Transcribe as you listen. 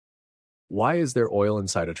Why is there oil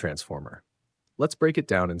inside a transformer? Let's break it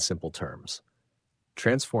down in simple terms.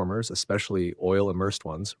 Transformers, especially oil-immersed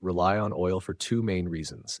ones, rely on oil for two main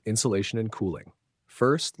reasons: insulation and cooling.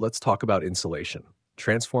 First, let's talk about insulation.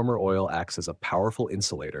 Transformer oil acts as a powerful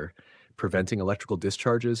insulator, preventing electrical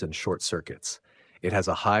discharges and short circuits. It has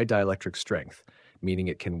a high dielectric strength, meaning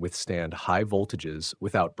it can withstand high voltages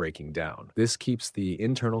without breaking down. This keeps the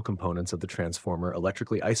internal components of the transformer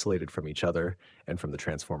electrically isolated from each other and from the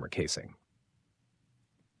transformer casing.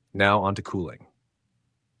 Now on to cooling.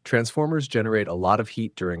 Transformers generate a lot of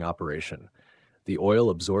heat during operation. The oil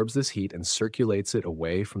absorbs this heat and circulates it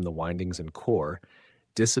away from the windings and core,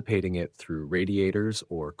 dissipating it through radiators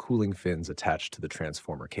or cooling fins attached to the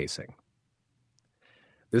transformer casing.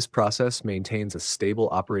 This process maintains a stable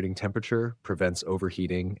operating temperature, prevents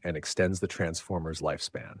overheating, and extends the transformer's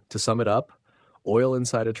lifespan. To sum it up, oil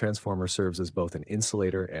inside a transformer serves as both an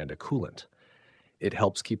insulator and a coolant. It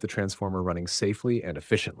helps keep the transformer running safely and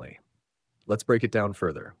efficiently. Let's break it down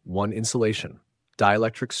further. 1. Insulation.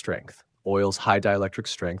 Dielectric strength. Oil's high dielectric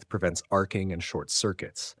strength prevents arcing and short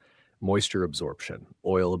circuits. Moisture absorption.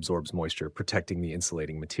 Oil absorbs moisture, protecting the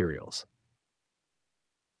insulating materials.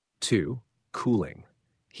 2. Cooling.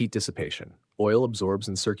 Heat dissipation. Oil absorbs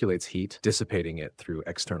and circulates heat, dissipating it through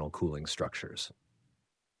external cooling structures.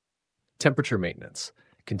 Temperature maintenance.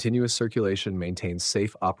 Continuous circulation maintains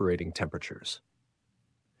safe operating temperatures.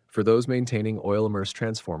 For those maintaining oil-immersed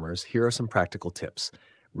transformers, here are some practical tips.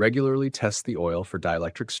 Regularly test the oil for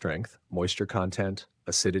dielectric strength, moisture content,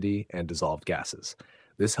 acidity, and dissolved gases.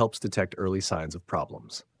 This helps detect early signs of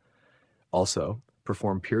problems. Also,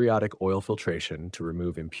 perform periodic oil filtration to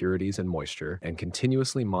remove impurities and moisture, and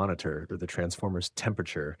continuously monitor the transformer's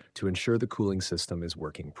temperature to ensure the cooling system is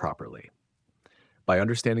working properly. By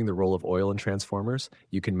understanding the role of oil in transformers,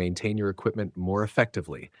 you can maintain your equipment more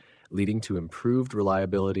effectively, leading to improved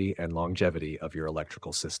reliability and longevity of your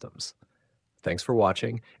electrical systems. Thanks for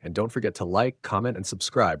watching, and don't forget to like, comment, and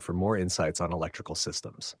subscribe for more insights on electrical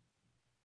systems.